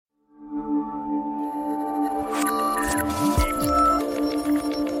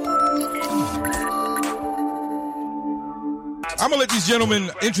going to let these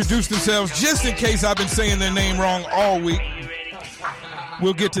gentlemen introduce themselves just in case I've been saying their name wrong all week.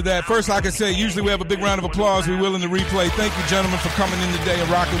 We'll get to that. First, like I said, usually we have a big round of applause. We will in the replay. Thank you, gentlemen, for coming in today and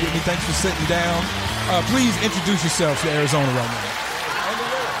rocking with me. Thanks for sitting down. Please introduce yourselves to Arizona right now.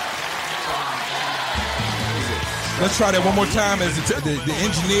 Let's try that one more time as the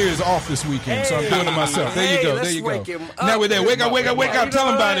engineer is off this weekend, so I'm doing it myself. There you go. There you go. Now we're there. Wake up. Tell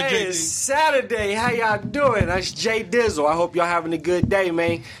them about it, JD. It's Saturday. How y'all doing? That's Jay Dizzle. I hope y'all having a good day,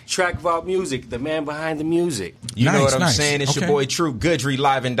 man. Track Vault Music, the man behind the music. You know what I'm saying? It's your boy True Goodry,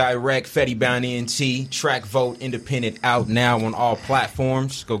 live and direct. Fetty Bound ENT. Track Vote Independent out now on all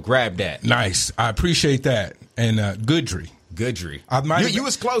platforms. Go grab that. Nice. I appreciate that. And Goodry. You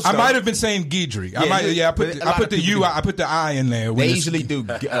was close. I might have been saying Geedry. I put the I in there. They usually do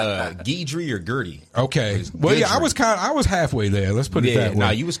Geedry or Gertie. Okay. Well, yeah, I was halfway there. Let's put it that way.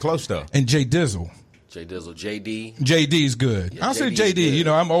 Nah, you was close though. And Jay Dizzle. JD. JD's good. Yeah, I'll say JD. Good. You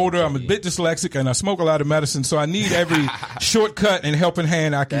know, I'm older. I'm a bit dyslexic, and I smoke a lot of medicine, so I need every shortcut and helping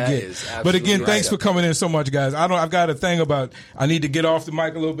hand I can get. But again, thanks for coming in so much, guys. I've got a thing about I need to get off the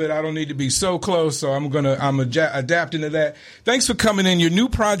mic a little bit. I don't need to be so close, so I'm adapting to that. Thanks for coming in. Your new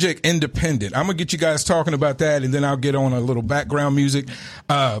project, Independent. I'm gonna get you guys talking about that, and then I'll get on a little background music.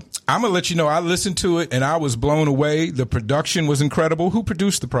 I'm gonna let you know I listened to it, and I was blown away. The production was incredible. Who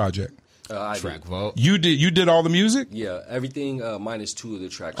produced the project? Track Vote. You did all the music? Yeah, everything minus 2 of the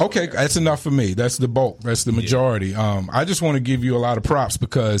tracks. Okay, that's enough for me. That's the bulk. That's the majority. I just want to give you a lot of props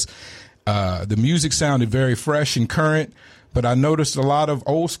because the music sounded very fresh and current, but I noticed a lot of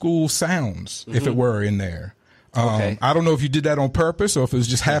old school sounds, if it were, in there. I don't know if you did that on purpose or if it was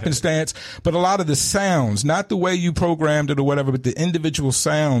just happenstance, but a lot of the sounds, not the way you programmed it or whatever, but the individual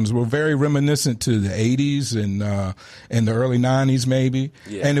sounds were very reminiscent to the 80s and the early 90s maybe.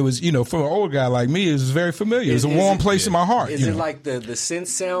 Yeah. And it was, for an old guy like me, it was very familiar. It was a warm place in my heart. Is it like the synth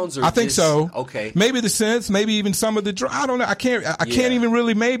sounds? Or I think so. Okay. Maybe the synths, maybe even some of the I don't know. I can't even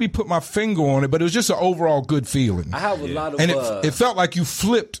really maybe put my finger on it, but it was just an overall good feeling. I have a lot of... And it felt like you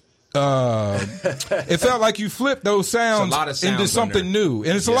flipped it felt like you flipped those sounds into something new,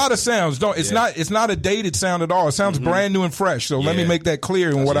 and it's a lot of sounds. It's not a dated sound at all. It sounds brand new and fresh. So let me make that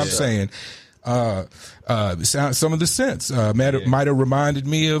clear in what I'm saying. Some of the synths might have reminded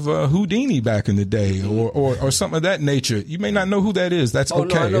me of Houdini back in the day, or something of that nature. You may not know who that is. That's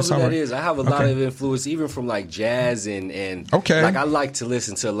okay. No, I know who that is. I have a lot of influence, even from like jazz and like I like to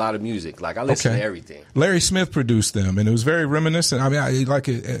listen to a lot of music. Like I listen to everything. Larry Smith produced them, and it was very reminiscent. I mean,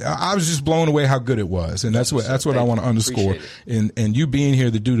 I was just blown away how good it was, and that's what I want to underscore. And you being here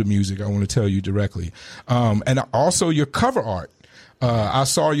to do the music, I want to tell you directly. And also your cover art. I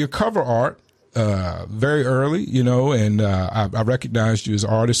saw your cover art very early, and I recognized you as an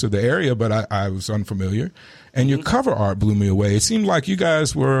artist of the area, but I was unfamiliar. And your cover art blew me away. It seemed like you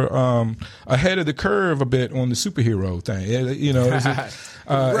guys were ahead of the curve a bit on the superhero thing.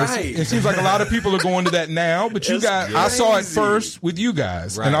 Right. It seems like a lot of people are going to that now, but you guys, I saw it first with you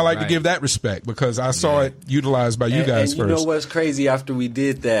guys, and I like to give that respect because I saw it utilized by you guys and first. You know what's crazy? After we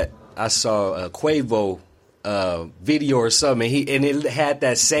did that, I saw Quavo video or something, and it had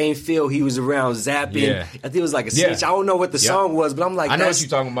that same feel. He was around zapping. Yeah. I think it was like a snitch. I don't know what the song was, but I'm like, I know what you're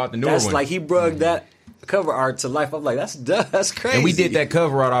talking about. The newer one. That's like he brought that cover art to life. I'm like, that's crazy. And we did that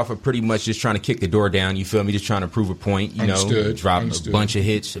cover art off of pretty much just trying to kick the door down. You feel me? Just trying to prove a point. Drop a bunch of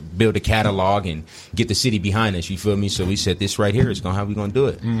hits, build a catalog, and get the city behind us. You feel me? So we said this right here is how we gonna do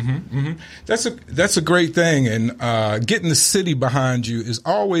it. That's a great thing, and getting the city behind you is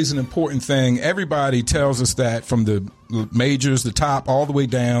always an important thing. Everybody tells us that from the majors, the top, all the way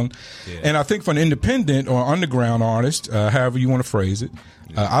down. Yeah. And I think for an independent or underground artist, however you want to phrase it,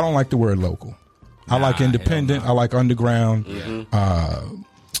 I don't like the word local. I like independent. I like underground.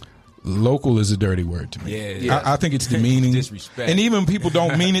 Local is a dirty word to me. I think it's demeaning. Disrespect. And even people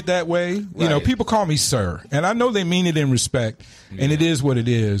don't mean it that way. People call me sir. And I know they mean it in respect. And it is what it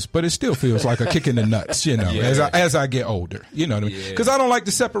is. But it still feels like a kick in the nuts, as I get older. You know what I mean? Because I don't like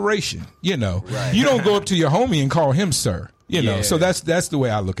the separation, You don't go up to your homie and call him sir. So that's the way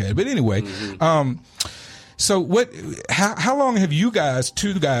I look at it. But anyway, so how long have you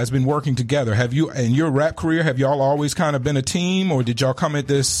two guys been working together? Have you, in your rap career, have y'all always kind of been a team, or did y'all come at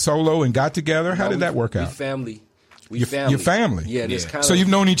this solo and got together? How did that work out? We family. Your family? Yeah. So you've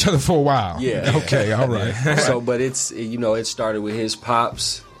known each other for a while? Yeah. Okay, all right. So, but it's, it started with his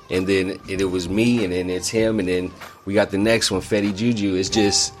pops, and then it was me, and then it's him, and then we got the next one, Fetty Juju. It's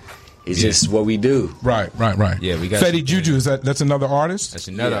just, It's just what we do. Right. Yeah, we got Fetty Juju. That's another artist. That's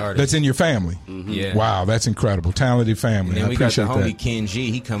another artist. That's in your family. Yeah. Wow, that's incredible. Talented family. And then we got the homie that. Ken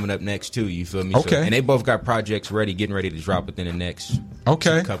G. He coming up next too. You feel me? Okay. So, and they both got projects getting ready to drop within the next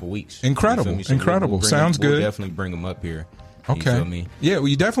couple weeks. Incredible. So Incredible. Sounds good. We'll definitely bring them up here. Okay. You feel me? Yeah, well,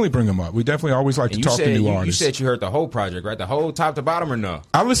 you definitely bring them up. We definitely always like to talk to new artists. You said you heard the whole project, right? The whole top to bottom, or no?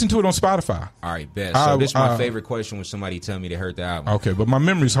 I listened to it on Spotify. All right, bet. So this is my favorite question when somebody tell me they heard the album. Okay, but my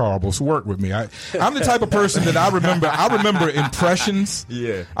memory's horrible, so work with me. I'm the type of person that I remember impressions.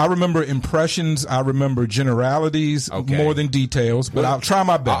 Yeah. I remember impressions. I remember generalities more than details, but I'll try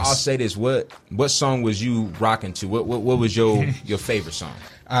my best. I'll say this. What song was you rocking to? What was your favorite song?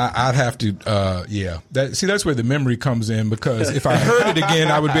 I'd have to, that's where the memory comes in, because if I heard it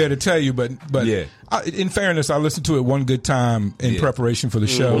again, I would be able to tell you. But yeah. In fairness, I listened to it one good time in preparation for the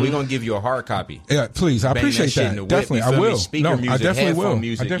show. Well, we're gonna give you a hard copy. Yeah, please. I appreciate that. Definitely, I will. I definitely will.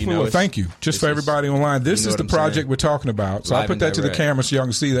 Music, I definitely will. Thank you. Just for everybody online, this is the project we're talking about. So I'll put that to the camera so y'all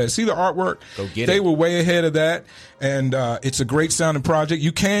can see that. See the artwork? Go get it. They were way ahead of that, and it's a great sounding project.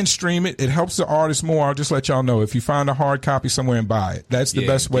 You can stream it. It helps the artist more. I'll just let y'all know. If you find a hard copy somewhere and buy it, that's the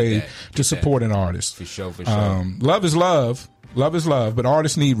best way to support an artist. For sure. Love is love. Love is love, but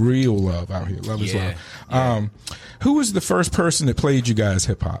artists need real love out here. Love is love. Yeah. Who was the first person that played you guys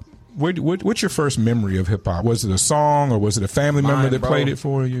hip hop? What's your first memory of hip hop? Was it a song, or was it a family member that played it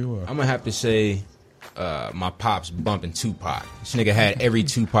for you? I'm gonna have to say my pops bumping Tupac. This nigga had every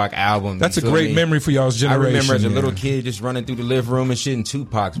Tupac album. That's a great memory for y'all's generation. I remember as a little kid just running through the living room and shit, and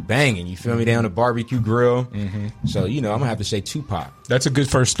Tupac's banging. You feel me? Down the barbecue grill. So I'm gonna have to say Tupac. That's a good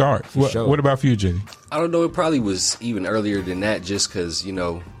first start. What about for you, JD? I don't know. It probably was even earlier than that, just because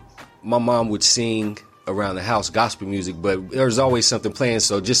my mom would sing around the house gospel music, but there's always something playing,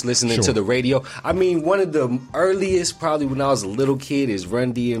 so just listening to the radio. I mean, one of the earliest, probably when I was a little kid, is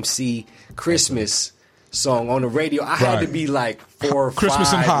Run DMC Christmas song on the radio. I had to be like 4 or 5.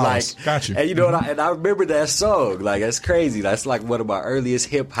 Christmas in Hollis. Got you. And and I remember that song. Like, that's crazy. That's like one of my earliest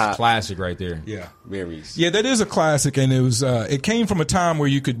hip hop classic right there. Yeah. Memories. Yeah, that is a classic, and it came from a time where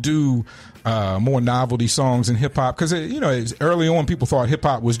you could do more novelty songs in hip hop, because early on people thought hip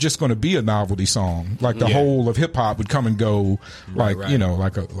hop was just going to be a novelty song, like the whole of hip hop would come and go,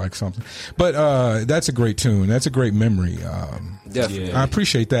 like something. But that's a great tune. That's a great memory. Definitely, I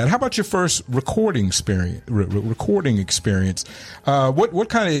appreciate that. How about your first recording experience? What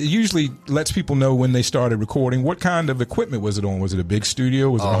kind of, it usually lets people know when they started recording. What kind of equipment was it on? Was it a big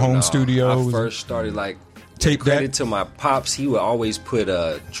studio? Was it a home studio? I first started tape credit to my pops. He would always put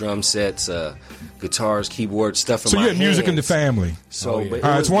drum sets, guitars, keyboards, stuff in my hands. So you had music in the family. So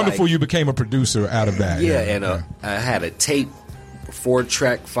it's wonderful you became a producer out of that. Yeah, and I had a tape,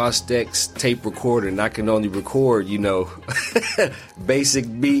 4-track Fostex tape recorder, and I can only record,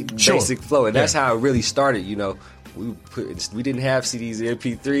 basic beat, basic flow, and that's how it really started. We didn't have CDs and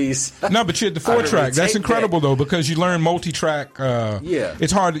MP3s. No, but you had the 4-track. That's incredible, though, because you learn multi-track.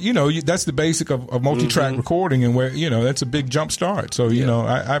 It's hard. That's the basic of multi-track recording, and where that's a big jump start. So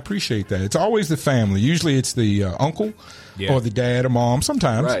I appreciate that. It's always the family. Usually it's the uncle or the dad or mom.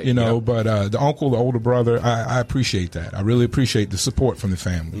 Sometimes but the uncle, the older brother. I appreciate that. I really appreciate the support from the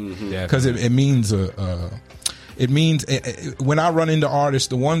family, because it means It means when I run into artists,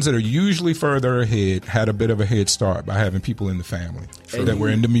 the ones that are usually further ahead had a bit of a head start by having people in the family that were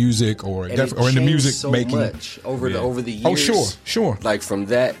into music or into music so making. Much over the years. Oh, sure. Like from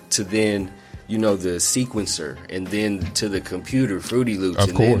that to then, the sequencer, and then to the computer, Fruity Loops,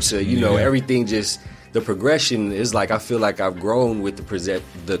 of course. Then to everything just. The progression is I feel like I've grown with the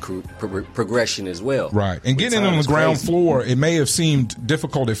progression as well. Right. And getting on the ground floor, it may have seemed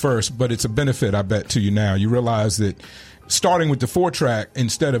difficult at first, but it's a benefit, I bet, to you now. You realize that starting with the 4-track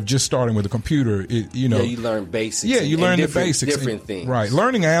instead of just starting with a computer, you learn basics. Yeah, you learn the basics. Different things. Right.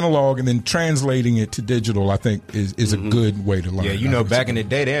 Learning analog and then translating it to digital, I think, is a good way to learn. Yeah, back in the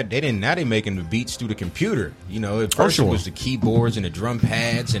day, now they're making the beats through the computer. At first it was the keyboards and the drum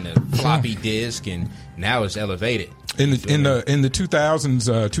pads and the floppy disk, and now it's elevated. In the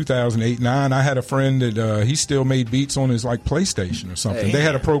 2000s, 2008, 9, I had a friend that he still made beats on his PlayStation or something. They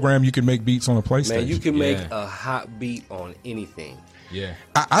had a program you could make beats on a PlayStation. Man, you can make a hot beat on anything. Yeah,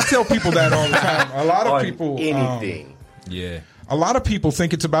 I tell people that all the time. A lot of people anything. A lot of people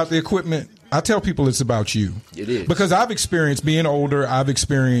think it's about the equipment. I tell people it's about you. It is. Because I've experienced being older. I've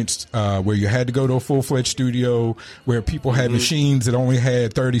experienced where you had to go to a full-fledged studio, where people had machines that only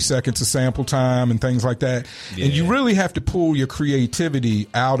had 30 seconds of sample time and things like that. Yeah. And you really have to pull your creativity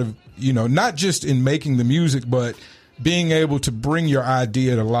out of, not just in making the music, but being able to bring your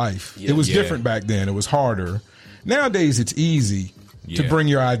idea to life. Yeah. It was different back then. It was harder. Nowadays, it's easy. to bring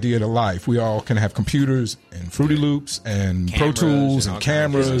your idea to life. We all can have computers and Fruity Loops and Pro Tools and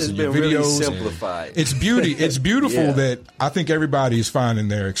cameras and your videos. Really simplified. It's beauty. It's beautiful that I think everybody is finding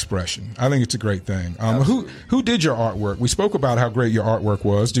their expression. I think it's a great thing. Who did your artwork? We spoke about how great your artwork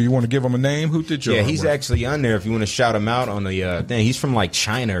was. Do you want to give him a name? Who did your artwork? Yeah, he's actually on there if you want to shout him out on the thing. He's from like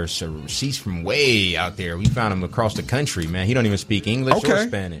China, so he's from way out there. We found him across the country, man. He don't even speak English or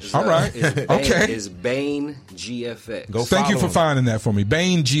Spanish. All right. It's Bane GFX. Thank you for finding that for me.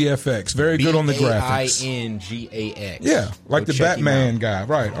 Bane GFX. Very good on the graphics. BAINGAX. Yeah, like the Batman guy.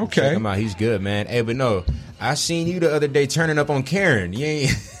 Right. Okay. Check him out. He's good, man. Hey, but no, I seen you the other day turning up on Karen. You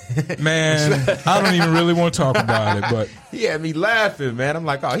ain't... Man, I don't even really want to talk about it, but he had me laughing, man. I'm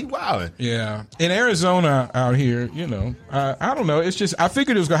like, oh, he wilding. Yeah, in Arizona out here, you know, I don't know. It's just I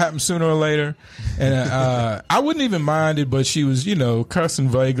figured it was gonna happen sooner or later, and I wouldn't even mind it. But she was, you know, cussing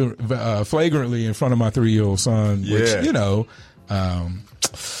flagrantly in front of my 3-year-old son, which you know.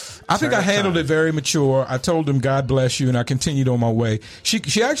 I think I handled it very mature. I told him, God bless you, and I continued on my way.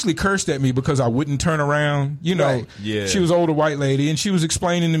 She actually cursed at me because I wouldn't turn around. You know, she was an older white lady, and she was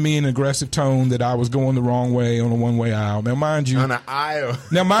explaining to me in an aggressive tone that I was going the wrong way on a one-way aisle. Now, mind you. On an aisle.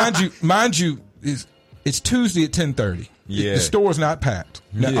 Now, mind you, it's Tuesday at 10:30. Yeah. The store's not packed.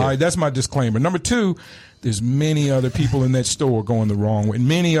 Now, all right, that's my disclaimer. Number 2, there's many other people in that store going the wrong way.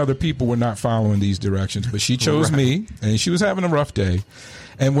 Many other people were not following these directions, but she chose me, and she was having a rough day.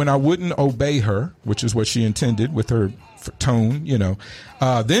 And when I wouldn't obey her, which is what she intended with her tone, you know,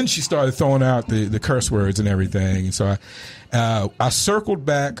 then she started throwing out the curse words and everything. And so I circled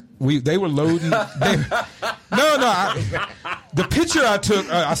back. They were loading. The picture I took,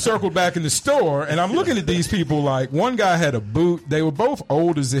 I circled back in the store, and I'm looking at these people like one guy had a boot. They were both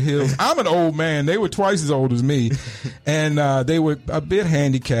old as the hills. I'm an old man. They were twice as old as me. And they were a bit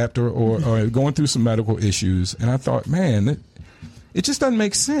handicapped or going through some medical issues. And I thought, man, it just doesn't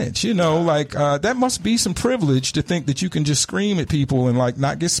make sense, you know, like that must be some privilege to think that you can just scream at people and like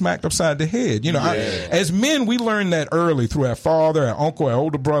not get smacked upside the head. You know, as men, we learn that early through our father, our uncle, our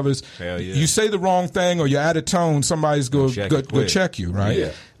older brothers. You say the wrong thing or you're out of tone, somebody's go check you, right?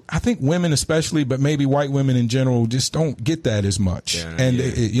 Yeah. I think women especially, but maybe white women in general just don't get that as much.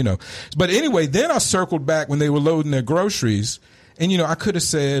 You know, but anyway, then I circled back when they were loading their groceries. And, you know, I could have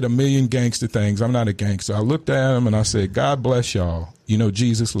said a million gangster things. I'm not a gangster. I looked at him and I said, God bless y'all. You know,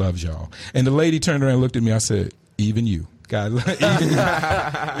 Jesus loves y'all. And the lady turned around and looked at me. I said, even you. God, even you.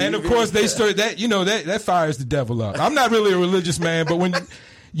 And, of course, they started that, you know, that fires the devil up. I'm not really a religious man, but when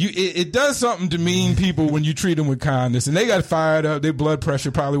it does something to mean people when you treat them with kindness. And they got fired up. Their blood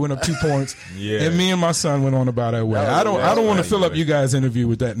pressure probably went up 2 points. And me and my son went on about our way. I don't want to fill up you guys' interview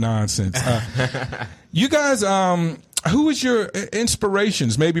with that nonsense. You guys, who is your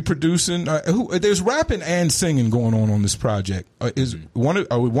inspirations? Maybe producing. There's rapping and singing going on this project. Is one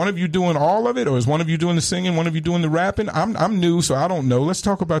of you doing all of it, or is one of you doing the singing, one of you doing the rapping? I'm new, so I don't know. Let's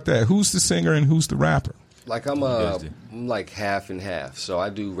talk about that. Who's the singer and who's the rapper? Like I'm like half and half. So I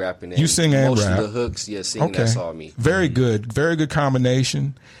do rapping and you sing and most rap. of the hooks, singing. That's all me. Very good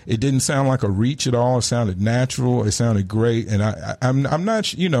combination. It didn't sound like a reach at all. It sounded natural. It sounded great. And I'm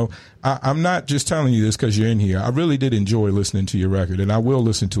not, you know, I'm not just telling you this because you're in here. I really did enjoy listening to your record, and I will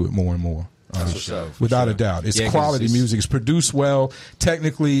listen to it more and more. Without a doubt. It's quality music. It's produced well,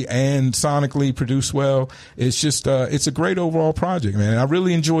 technically and sonically produced well. It's just, it's a great overall project, man. I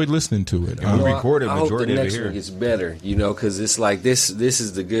really enjoyed listening to it. We recorded I majority hope the of it next here. one gets better, you know, because it's like this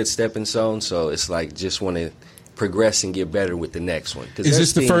is the good stepping stone. So it's like just want to progress and get better with the next one. Is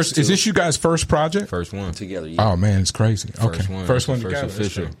this the first? Is this you guys' first project? First one together. Yeah. Oh man, it's crazy. First one together.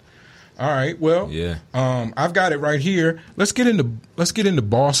 official. All right. Well, I've got it right here. Let's get into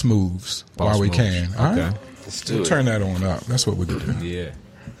boss moves while we can. All right. Let's do it. Turn that on up. That's what we're doing. Yeah.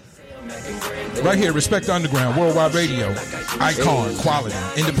 Right here, Respect the Underground, Worldwide Radio, icon, quality,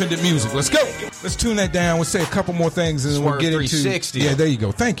 independent music. Let's go. Let's tune that down. We'll say a couple more things and then we'll get into 360. Yeah, there you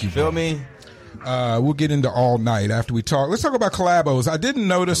go. Thank you. Feel me? We'll get into all night after we talk. Let's talk about collabos. I didn't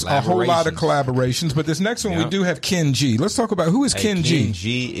notice a whole lot of collaborations, but this next one we do have Ken G. Let's talk about who is Ken G. Ken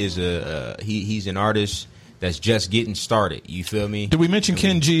G is he's an artist that's just getting started. You feel me? Did we mention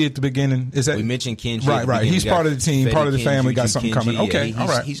Ken G at the beginning? Is that we mentioned Ken G? Right. He's part of the team, part of the family. Got something coming. Okay, all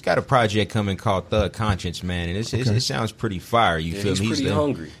right. He's got a project coming called Thug Conscience, man, and it sounds pretty fire. You feel me? He's pretty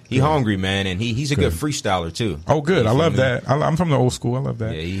hungry. He's hungry, man, and he's a good freestyler too. Oh, good. I love that. I'm from the old school. I love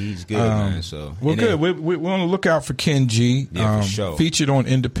that. Yeah, he's good, man. So well, good. We're on the lookout for Ken G. Yeah, for sure. Featured on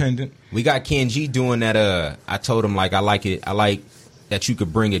Independent. We got Ken G doing that. I told him like I like that you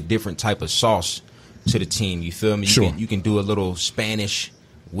could bring a different type of sauce to the team. You feel me? Sure. You can do a little Spanish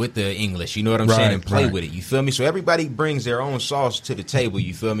with the English, you know what I'm saying, and play with it. You feel me? So everybody brings their own sauce to the table.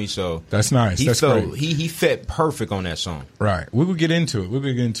 You feel me? So that's nice. That's great. He fit perfect on that song. Right. We will get into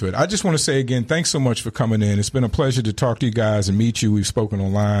it. I just want to say again, thanks so much for coming in. It's been a pleasure to talk to you guys and meet you. We've spoken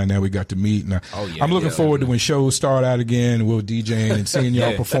online. Now we got to meet. And I'm looking forward to when shows start out again. We'll DJing and seeing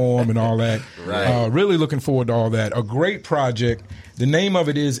y'all perform and all that. Right. Really looking forward to all that. A great project. The name of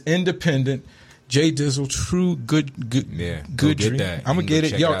it is Independent. J Dizzle, true good dream. I'm gonna get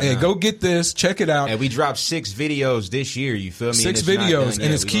it. Yo, hey, go get this. Check it out. And we dropped 6 videos this year. You feel me? 6 videos,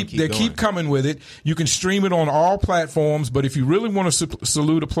 and they keep coming with it. You can stream it on all platforms. But if you really want to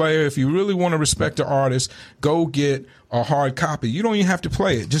salute a player, if you really want to respect an artist, go get a hard copy. You don't even have to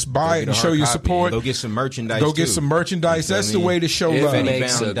play it. Just buy it and show your support. Go get some merchandise. Get some merchandise. That's the way to show love. It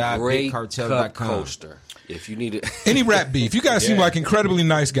makes a great cut coaster. If you need it. Any rap beef. You guys seem like incredibly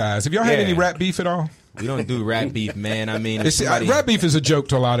nice guys. Have y'all had any rap beef at all? We don't do rap beef, man. I mean, rap beef is a joke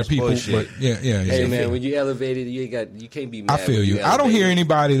to a lot of people. But yeah. Hey, man, when you elevated, you can't be mad. I feel you. I don't hear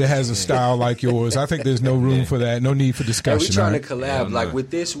anybody that has a style like yours. I think there's no room for that. No need for discussion. We're trying to collab. Like with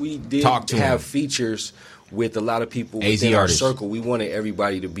this, we did have features with a lot of people within our circle. We wanted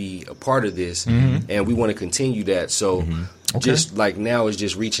everybody to be a part of this, and we want to continue that. So just like now is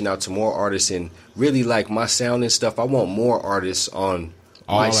just reaching out to more artists and really like my sound and stuff. I want more artists on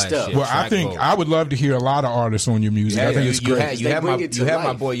my stuff. Well, I think I would love to hear a lot of artists on your music. I think it's great. You have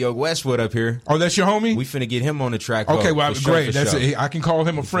my boy Young Westwood up here. Oh, that's your homie? We finna get him on the track. Okay, well, great. That's it. I can call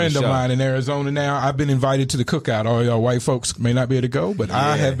him a friend of mine in Arizona now. I've been invited to the cookout. All y'all white folks may not be able to go, but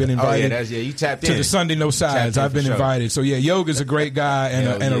I have been invited you tapped to the Sunday No Sides. I've been invited. So, Yoga's a great guy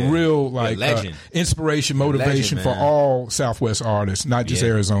and a real legend. Inspiration, motivation for all Southwest artists, not just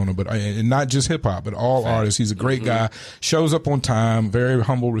Arizona, but and not just hip-hop, but all artists. He's a great guy. Shows up on time, very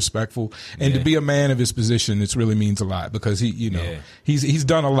humble, respectful, and to be a man of his position, it really means a lot because he's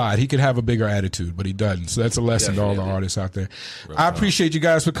done a lot. He could have a bigger attitude, but he doesn't. So that's a lesson to all the artists out there. I appreciate you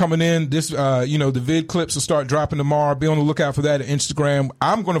guys for coming in. This, the vid clips will start dropping tomorrow. Be on the lookout for that at Instagram.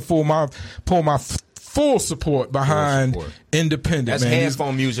 I'm going to pull my full support behind Independent. That's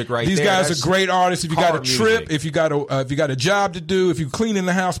headphone music right there. These guys are great artists. If you got a trip, music. if you got a job to do, if you're cleaning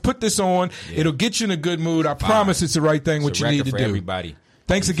the house, put this on. It'll get you in a good mood. I promise it's the right thing. What you need to do. Everybody.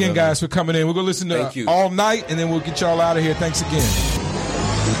 Thanks again, guys, for coming in. We're going to listen to All Night, and then we'll get y'all out of here. Thanks again.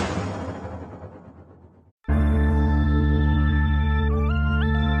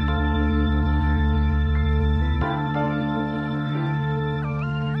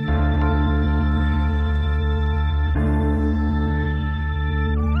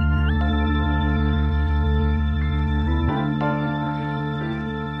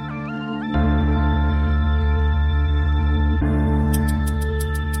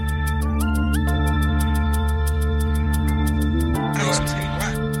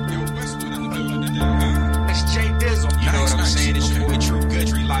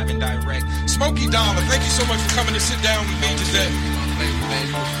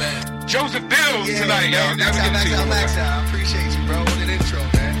 Joseph Bills tonight, y'all. I appreciate you, bro. What an intro,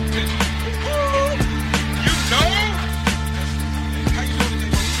 man. You know? How you doing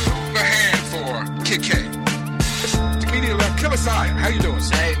today? A hand for Kid K. Comedian Killer Sire. How you doing?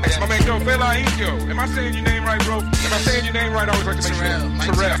 Hey, man. That's my man Joe Fela Inko. Am I saying your name right, bro? Am I saying your name right? I always like to make sure.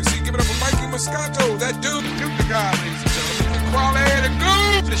 Terrell. See, give it up for Mikey Moscato. That dude, the guy, ladies and gentlemen. Quality the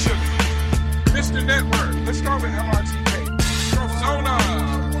goo. The sugar. Mr. Network. Let's start with MRTK. Persona.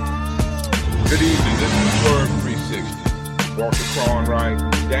 Good evening, this is Swerve 360, Walter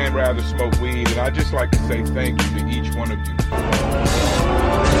Cronkite, Dan Rather Smoke Weed, and I'd just like to say thank you to each one of you.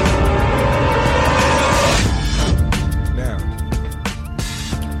 Now,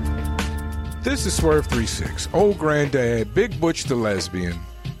 this is Swerve 36, Old Granddad, Big Butch the Lesbian,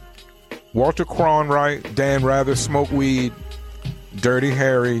 Walter Cronkite, Dan Rather Smoke Weed, Dirty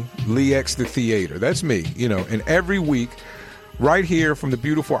Harry, Lee X the Theater. That's me, and every week, right here from the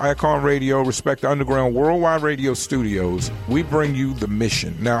beautiful Icon Radio, Respect the Underground Worldwide Radio Studios, we bring you The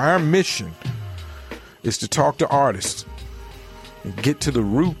Mission. Now, our mission is to talk to artists and get to the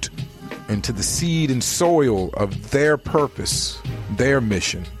root and to the seed and soil of their purpose, their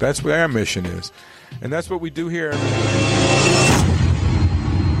mission. That's what our mission is. And that's what we do here every week.